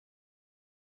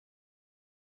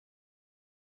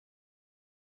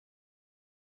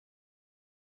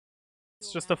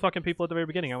It's just the fucking people at the very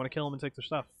beginning. I want to kill them and take their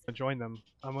stuff. And join them.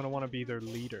 I'm gonna want to be their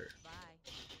leader.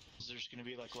 There's gonna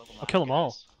be like level 9 I'll kill them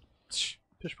all. guys.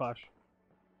 Pish posh.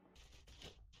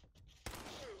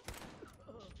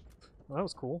 Well, that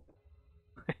was cool.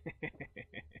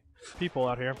 People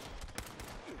out here.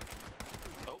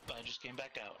 Oh, I just came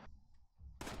back out.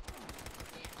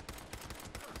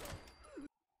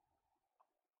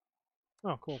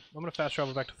 Oh, cool. I'm gonna fast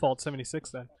travel back to Fault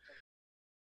 76 then.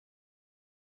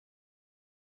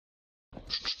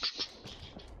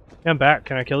 Yeah, I'm back.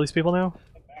 Can I kill these people now?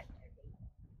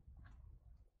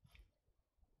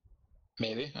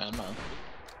 Maybe, I don't know.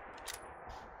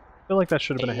 I feel like that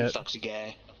should have been a hit. Foxy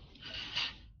guy.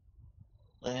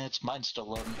 It's mine's still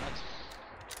loading.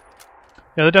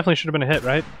 Yeah, that definitely should have been a hit,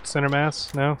 right? Center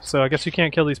mass? No? So I guess you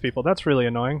can't kill these people. That's really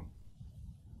annoying.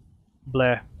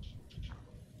 Bleh.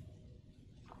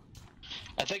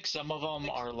 I think some of them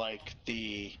are like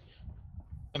the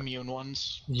immune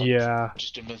ones. Yeah. Like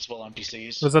just invincible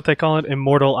NPCs. What's that they call it?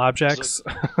 Immortal objects?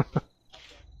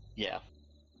 Yeah.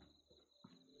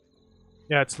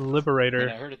 Yeah, it's Liberator.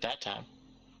 And I heard it that time.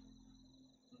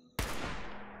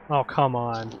 Oh, come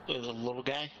on. The little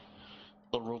guy?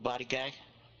 Little robot guy?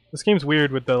 This game's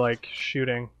weird with the, like,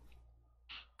 shooting.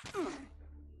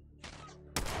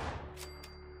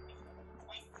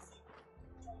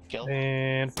 Kill.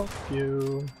 And fuck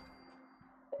you.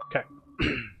 Okay.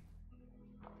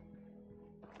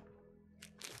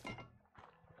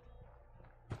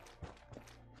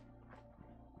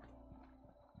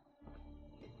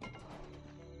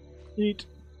 Eat.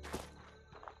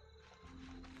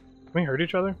 Can we hurt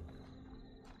each other?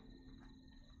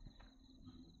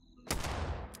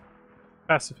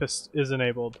 Pacifist is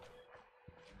enabled.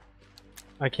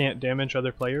 I can't damage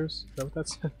other players? Is that what that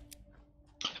said?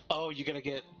 Oh, you gotta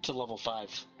get to level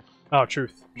 5. Oh,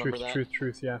 truth. Remember Truth, that? truth,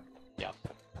 truth, yeah. Yeah.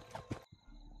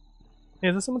 Hey,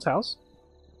 is this someone's house?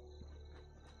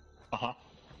 Uh-huh.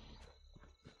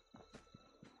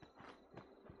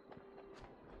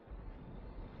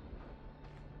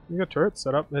 You got turrets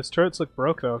set up. His turrets look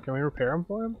broke though. Can we repair them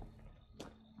for him?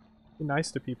 Be nice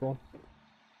to people.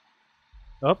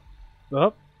 Up.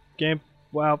 Up. Game.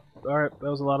 Wow. Alright, that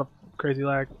was a lot of crazy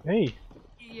lag. Hey.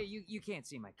 Yeah, you can't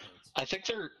see my codes. I think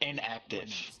they're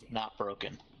inactive, not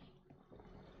broken.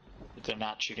 They're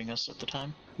not shooting us at the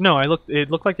time. No, it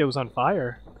looked like it was on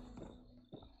fire.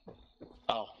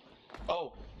 Oh.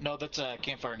 Oh, no, that's a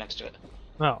campfire next to it.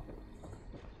 Oh.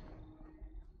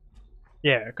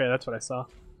 Yeah, okay, that's what I saw.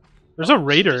 There's a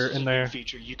raider This is in a there. new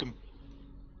feature. You can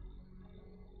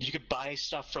buy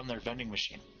stuff from their vending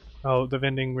machine. Oh, the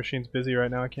vending machine's busy right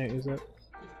now. I can't use it.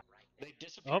 They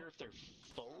disappear Oh. if they're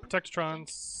full.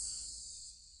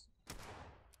 Protectrons.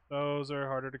 Those are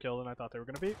harder to kill than I thought they were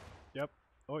gonna be. Yep.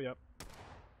 Oh, yep.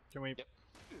 Can we? Yep.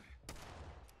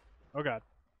 Oh god.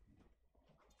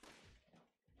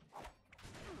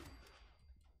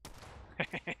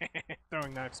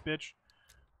 Throwing knives, bitch.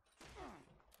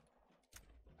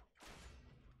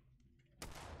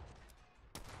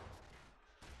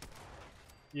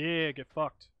 Yeah, get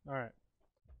fucked. Alright.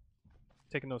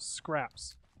 Taking those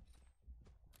scraps.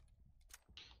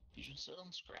 Fusion cell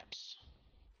and scraps.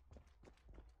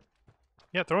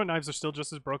 Yeah, throwing knives are still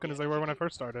just as broken as they were when I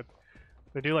first started.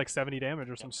 They do like 70 damage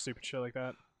or some stupid shit like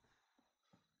that.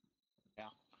 Yeah.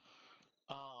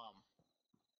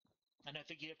 And I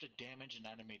think you have to damage an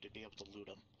enemy to be able to loot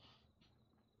them.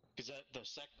 Because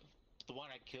the one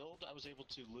I killed, I was able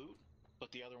to loot,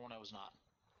 but the other one I was not.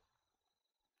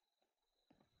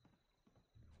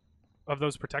 Of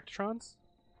those Protectrons?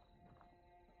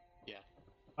 Yeah.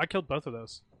 I killed both of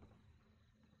those.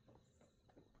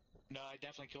 No, I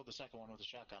definitely killed the second one with a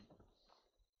shotgun.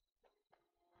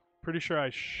 Pretty sure I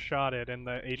shot it and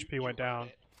the HP You went heard down.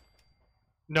 it.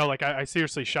 No, like I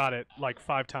seriously shot it like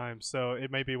 5 times, so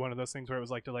it may be one of those things where it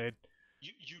was like delayed.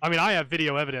 You I mean, I have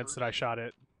video evidence that I shot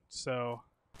it, so...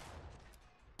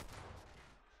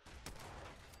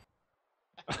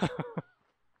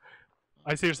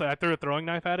 I threw a throwing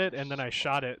knife at it and then I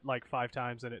shot it like 5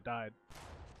 times and it died.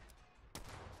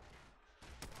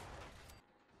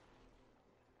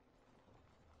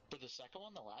 For the second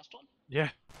one, the last one? Yeah.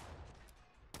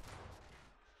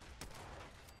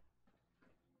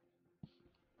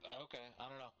 Okay, I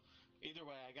don't know. Either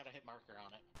way, I got a hit marker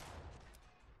on it.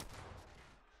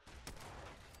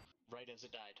 Right as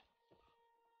it died.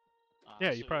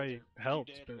 Yeah, you so probably either helped,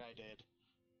 You did but... or I did.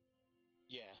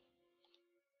 Yeah.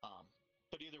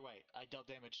 But either way, I dealt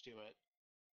damage to it.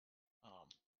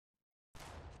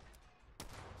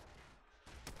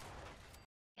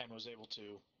 And was able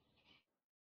to,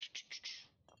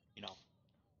 you know,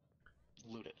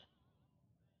 loot it.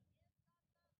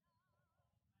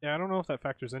 Yeah, I don't know if that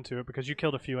factors into it because you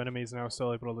killed a few enemies and I was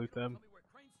still able to loot them.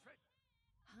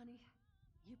 Honey,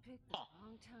 you picked the Huh.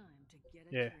 wrong time to get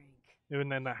a Yeah. drink.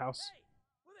 Even in that house.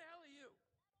 Who the hell are you?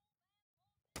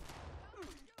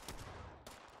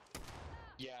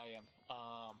 Yeah, I am.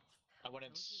 I went in Told you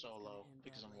it was solo gonna end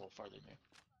because I'm a badly. little farther than you.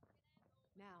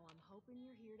 Now I'm hoping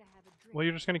you're here to have a drink. Well,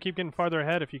 you're just gonna keep getting farther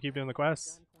ahead if you keep doing the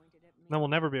quests. Gun pointed at me. Then we'll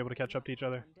never be able to catch up to each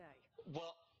other. One day.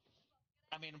 Well,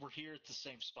 I mean, we're here at the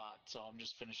same spot, so I'm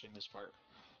just finishing this part.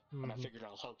 And I Mhm. figured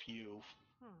I'll help you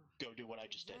go do what I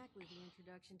just Exactly the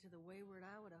introduction to the wayward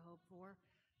I would have hoped for.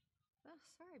 Oh,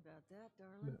 sorry about that,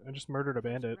 darling. I just murdered a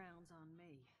bandit. First round's on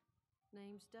me.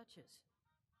 Name's Duchess.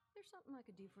 There's something I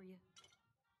could do for you.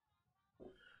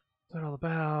 What's that all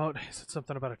about? He said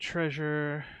something about a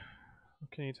treasure.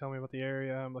 What can you tell me about the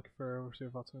area? I'm looking for Overseer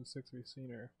Valtune 6. Have you seen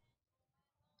her?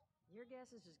 Your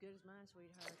guess is as good as mine,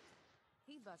 sweetheart.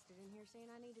 He busted in here saying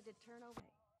I needed to turn over.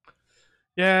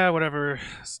 Yeah, whatever.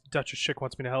 This Duchess chick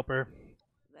wants me to help her.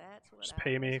 That's what Just I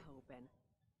pay me. was hoping.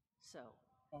 So,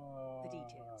 the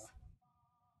details.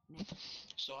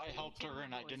 Next, So I helped her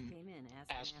and I didn't came in asking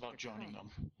ask about after joining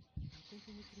Craig. them. I'm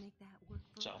thinking we can make that work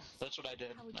for So us. that's what I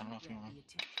did. How would I don't know if you grab want the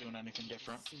attention doing anything of the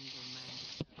different.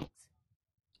 single-minded thugs?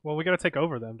 Well, we gotta take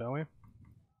over them, don't we?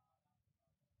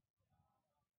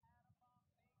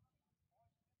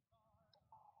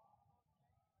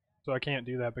 So I can't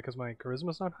do that because my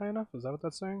charisma's not high enough? Is that what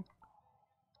that's saying?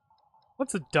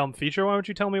 What's a dumb feature? Why would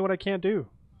you tell me what I can't do?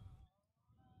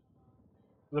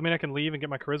 Does that mean I can leave and get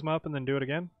my charisma up and then do it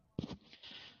again?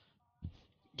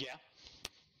 Yeah.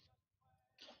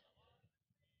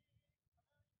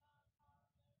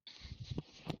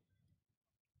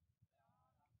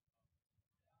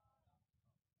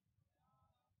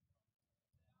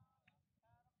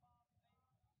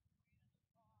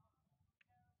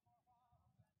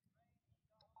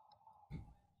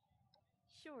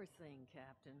 Sure thing,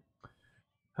 Captain.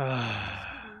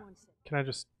 Just give me 1 second. Can I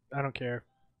just... I don't care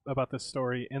about this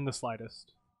story in the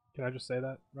slightest. Can I just say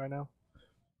that right now?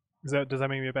 Does that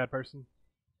make me a bad person?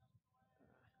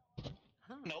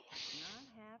 Huh? Nope. Not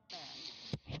half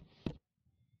bad.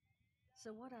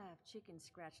 So what I've chicken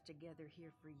scratched together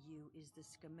here for you is the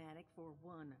schematic for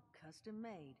one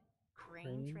custom-made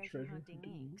Crane Treasure Hunting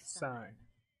Inc. sign.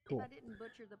 Cool. If I didn't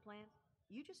butcher the plan,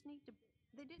 you just need to...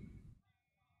 They did...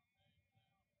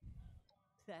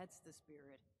 That's the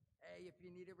spirit. Hey, if you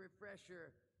need a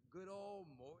refresher, good old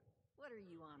Mort. What are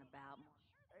you on about, Mort?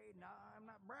 Hey, nah, I'm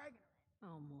not bragging.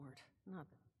 Oh, Mort,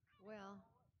 nothing. Well,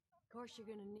 of course you're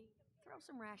gonna need... Throw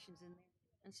some rations in there.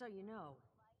 And so you know...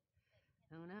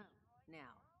 Oh, no.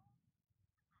 Now...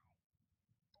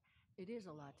 It is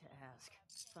a lot to ask.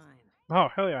 Fine. Oh,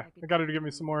 hell yeah. could I got her to give give me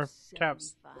you some more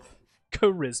caps. 75.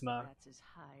 Charisma. That's as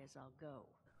high as I'll go.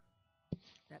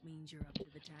 That means you're up to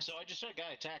the task. So I just had a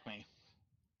guy attack me.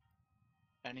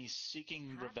 And he's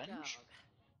seeking Hot revenge? dog.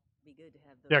 Be good to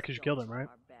have those Yeah, 'cause you killed him, dogs right?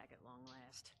 off our back at long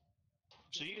last.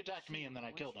 So he attacked me and then I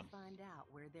Once killed you him. Find out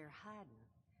where they're hiding.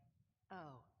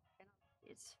 Oh, and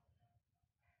it's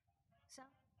so.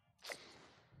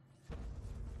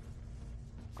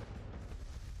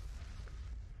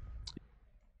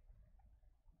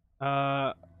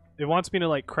 It wants me to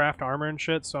like craft armor and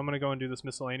shit, so I'm gonna go and do this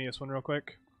miscellaneous one real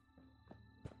quick.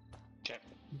 Okay.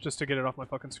 Just to get it off my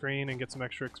fucking screen and get some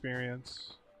extra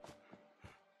experience.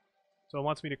 So it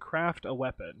wants me to craft a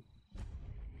weapon.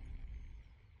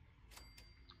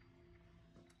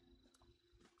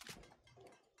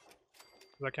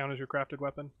 Does that count as your crafted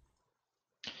weapon?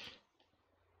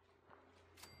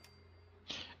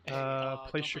 Hey,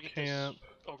 place don't your forget this camp.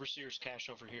 Overseer's cache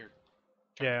over here.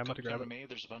 Yeah, I'm about to Come grab it. me.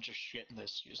 There's a bunch of shit in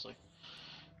this, usually.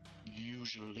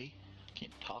 Usually.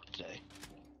 Can't talk today.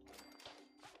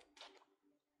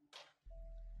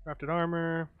 Crafted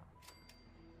armor.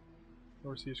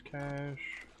 Overseas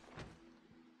cache.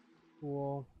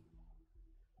 Cool.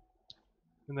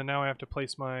 And then now I have to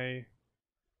place my...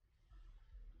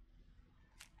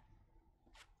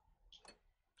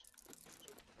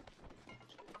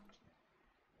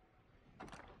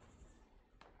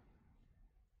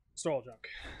 Stall junk.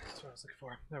 That's what I was looking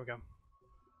for. There we go.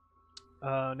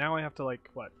 Now I have to, like,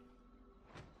 what?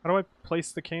 How do I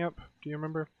place the camp? Do you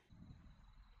remember?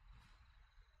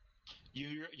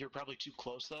 You're probably too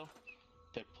close, though.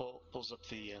 That pulls up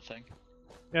the thing.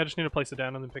 Yeah, I just need to place it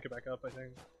down and then pick it back up, I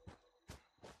think.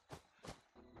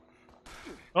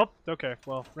 Oh, okay.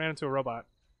 Well, ran into a robot.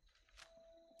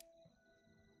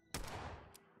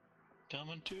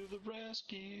 Coming to the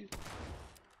rescue.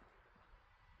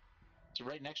 Is it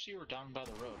right next to you or down by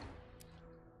the road?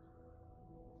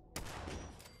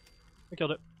 I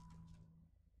killed it.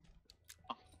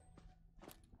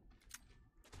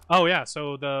 Oh yeah,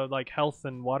 so the like health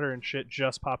and water and shit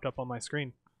just popped up on my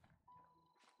screen,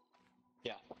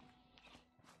 Yeah.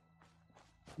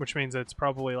 which means it's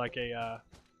probably like a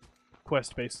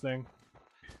quest-based thing.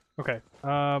 Okay, so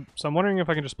I'm wondering if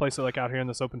I can just place it like out here in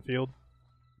this open field,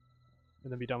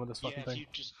 and then be done with this fucking Yeah, if thing.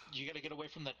 you gotta get away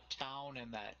from the town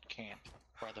and that camp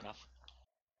farther enough.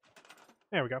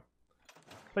 There we go.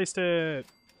 Placed it,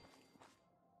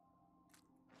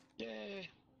 Yay!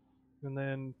 and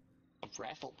then A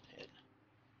raffle pit.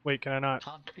 wait, can I not?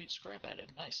 Concrete scrap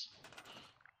added. Nice.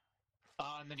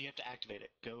 And then you have to activate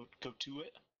it. Go to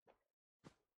it.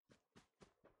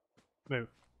 Move.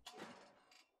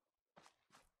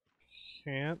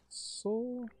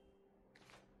 Cancel?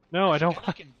 No, I don't.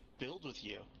 I can build with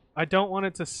you. I don't want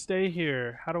it to stay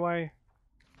here. How do I?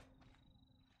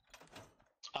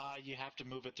 You have to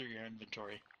move it through your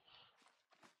inventory.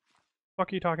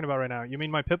 Fuck are you talking about right now? You mean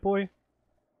my Pip-Boy?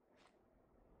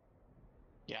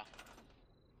 Yeah.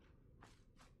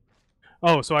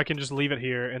 Oh, so I can just leave it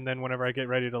here, and then whenever I get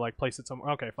ready to like place it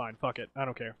somewhere. Okay, fine. Fuck it. I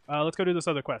don't care. Let's go do this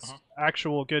other quest.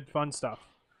 Actual good fun stuff.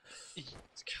 I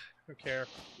don't care.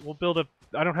 We'll build a.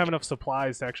 I don't have enough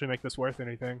supplies to actually make this worth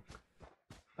anything.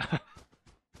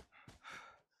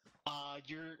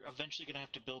 You're eventually gonna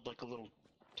have to build like a little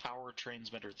tower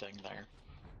transmitter thing there.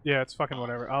 Yeah, it's fucking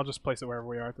whatever. I'll just place it wherever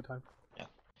we are at the time. Yeah.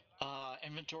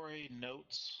 Inventory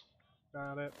notes.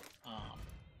 Got it.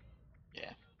 Yeah.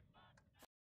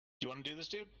 Do you want to do this,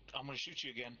 dude? I'm gonna shoot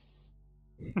you again.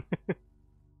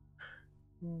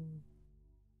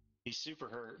 He's super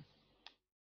hurt.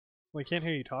 Well, I can't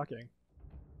hear you talking.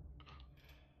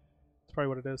 That's probably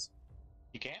what it is.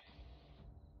 You can't?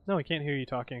 No, I can't hear you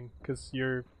talking because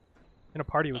you're in a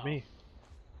party with Oh. me.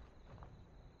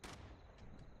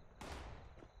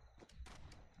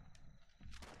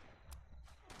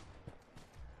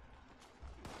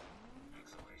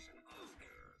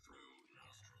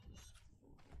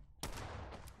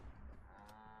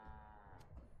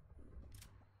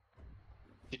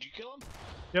 Did you kill him?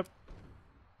 Yep.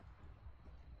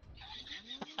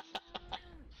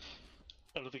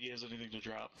 I don't think he has anything to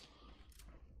drop.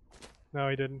 No,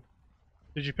 he didn't.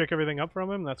 Did you pick everything up from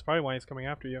him? That's probably why he's coming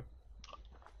after you.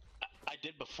 I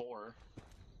did before.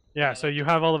 Yeah, And so I you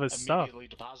have all of his stuff. immediately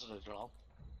deposited it all.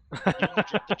 You only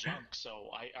dropped the junk, so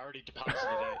I already deposited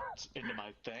it into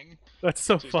my thing. That's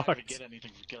so So he's not gonna fucked. get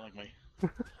anything for killing me.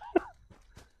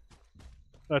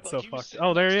 That's Look, so he was fucked. sitting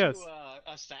Oh, there he next is.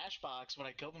 to, a stash box when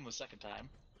I killed him the second time.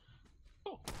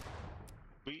 Oh,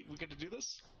 we get to do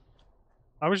this?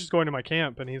 I was just going to my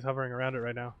camp, and he's hovering around it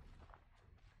right now.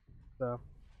 So.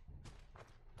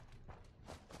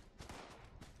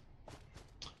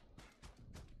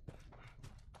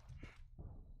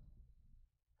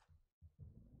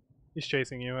 He's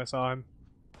chasing you, I saw him.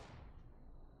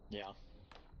 Yeah.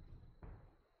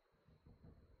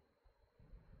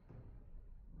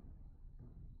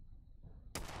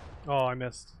 Oh, I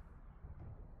missed.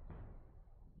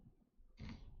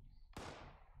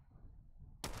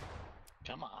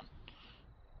 Come on.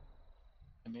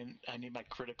 I need my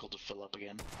critical to fill up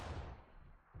again.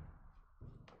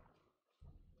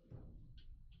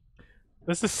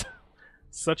 This is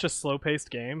such a slow-paced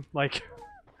game. Like,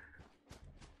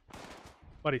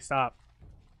 buddy, stop.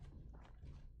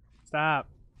 Stop.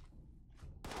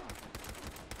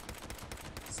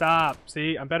 Stop.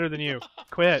 See, I'm better than you.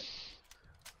 Quit.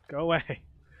 Go away.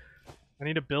 I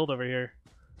need to build over here.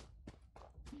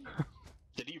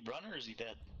 Did he run or is he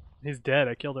dead? He's dead.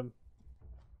 I killed him.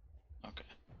 Okay.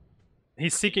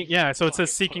 He's seeking. Yeah, so it says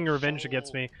Fucking seeking put a revenge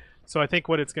against full- me. So I think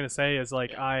what it's gonna say is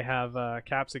like Yeah. I have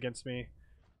caps against me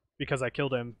because I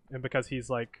killed him and because he's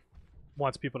like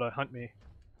wants people to hunt me.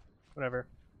 Whatever.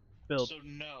 Build. So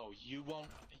no, you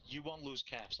won't lose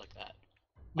caps like that.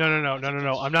 No.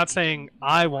 I'm not saying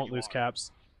I won't you lose are.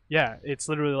 caps. Yeah, it's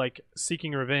literally like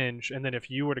seeking revenge, and then if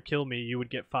you were to kill me, you would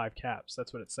get 5 caps.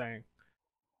 That's what it's saying.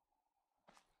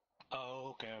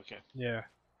 Oh, okay. Yeah.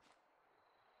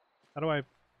 How do I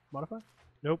modify?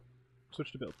 Nope.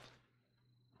 Switch to build.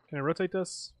 Can I rotate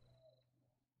this?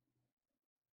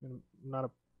 Not a.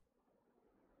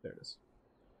 There it is.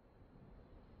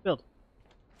 Build.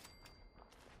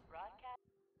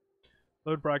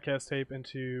 Load broadcast tape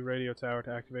into radio tower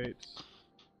to activate.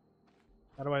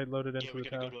 How do I load it Yeah, into we the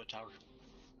gotta tower? go to a tower.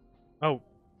 Oh,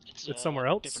 It's somewhere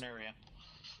else? Different area.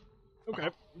 okay.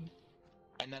 Uh-huh.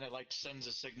 And then it like sends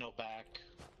a signal back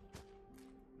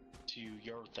to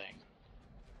your thing.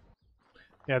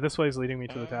 Yeah, this way is leading me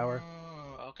to the tower.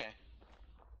 Oh, okay.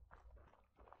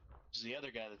 It's the other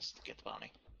guy that's get the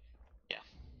bounty.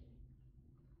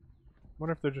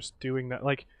 Wonder if they're just doing that.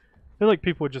 Like, I feel like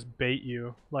people would just bait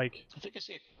you. Like, I think I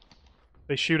see it.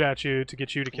 They shoot at you to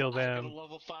get you to kill I got them. a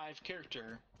level 5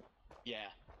 character. Yeah.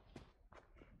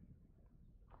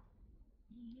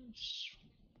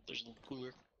 There's a little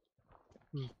cooler.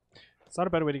 It's not a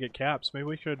better way to get caps. Maybe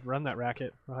we should run that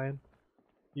racket, Ryan.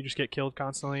 You just get killed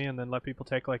constantly, and then let people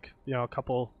take like a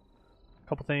couple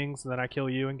things, and then I kill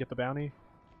you and get the bounty. You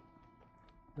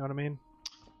know what I mean?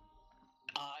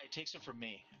 It takes it from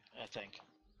me, I think.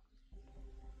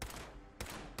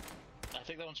 I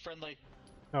think that one's friendly.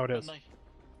 Oh, it is. Friendly.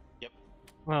 Yep.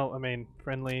 Well, I mean,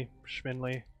 friendly,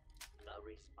 schmindly. The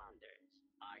responders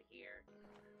are here.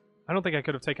 I don't think I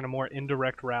could have taken a more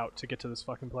indirect route to get to this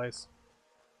fucking place.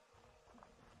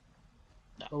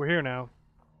 No. But we're here now.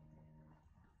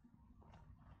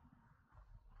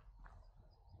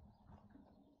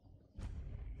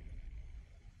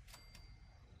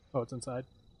 Oh, it's inside.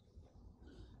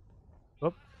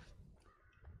 Oh.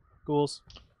 Ghouls.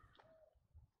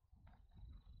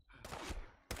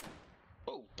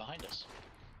 Oh, behind us.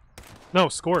 No,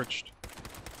 scorched.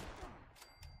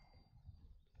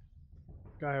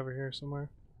 Guy over here somewhere.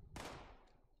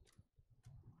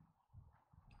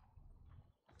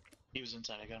 He was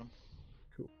inside, I got him.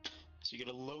 Cool. So you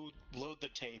gotta load the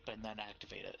tape and then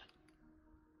activate it.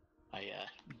 I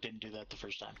didn't do that the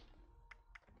first time.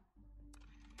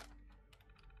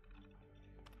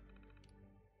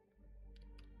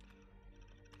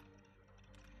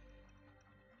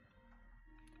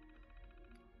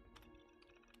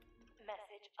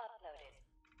 Message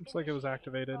uploaded. Looks like it was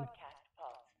activated. Broadcast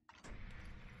pulse.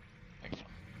 Excellent.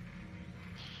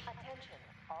 Attention,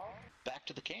 all. Back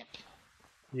to the camp.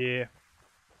 Yeah.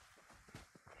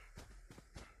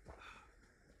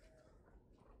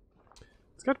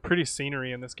 It's got pretty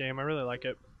scenery in this game. I really like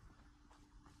it.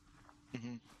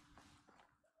 Mm-hmm.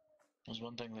 There's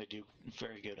one thing they do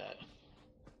very good at.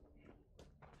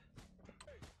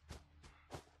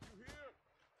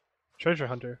 Treasure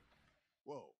hunter.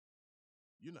 Whoa.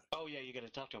 You're not. Oh yeah, you gotta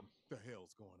talk to him. What the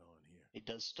hell's going on here? He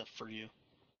does stuff for you.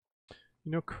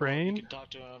 You know You Crane? can talk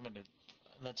to him, and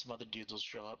then some other dudes will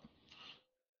show up.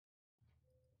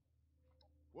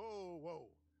 Whoa, whoa.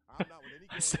 I'm not with any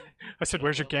I said, gang. I said,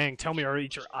 where's your gang? Tell me or I'll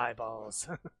eat your eyeballs.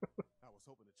 That I was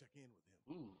hoping to check in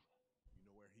with him. Ooh. You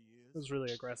know where he is? was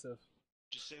really aggressive.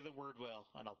 Just say the word well,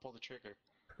 and I'll pull the trigger.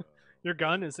 Your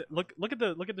gun is look at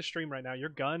the stream right now. Your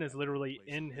gun is literally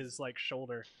in his like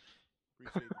shoulder.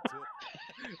 Appreciate the tip.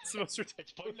 It's the most It's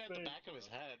ridiculous pointing at the thing. back of his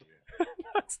head.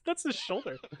 That's his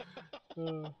shoulder.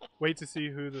 Wait to see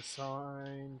who the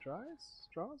sign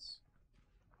draws.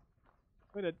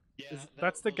 Wait, Yeah,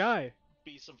 that's the those guy.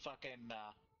 Be some fucking.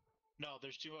 No,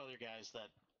 there's two other guys that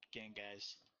gang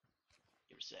guys.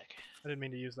 Give me a sec. I didn't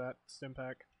mean to use that stim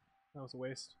pack. That was a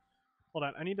waste. Hold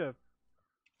on, I need to.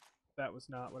 That was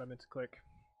not what I meant to click.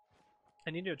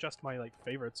 I need to adjust my like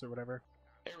favorites or whatever.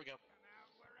 There we go.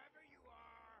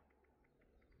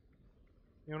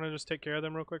 You want to just take care of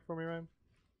them real quick for me, Ryan?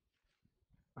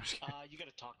 You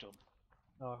gotta talk to him.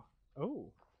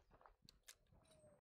 Oh.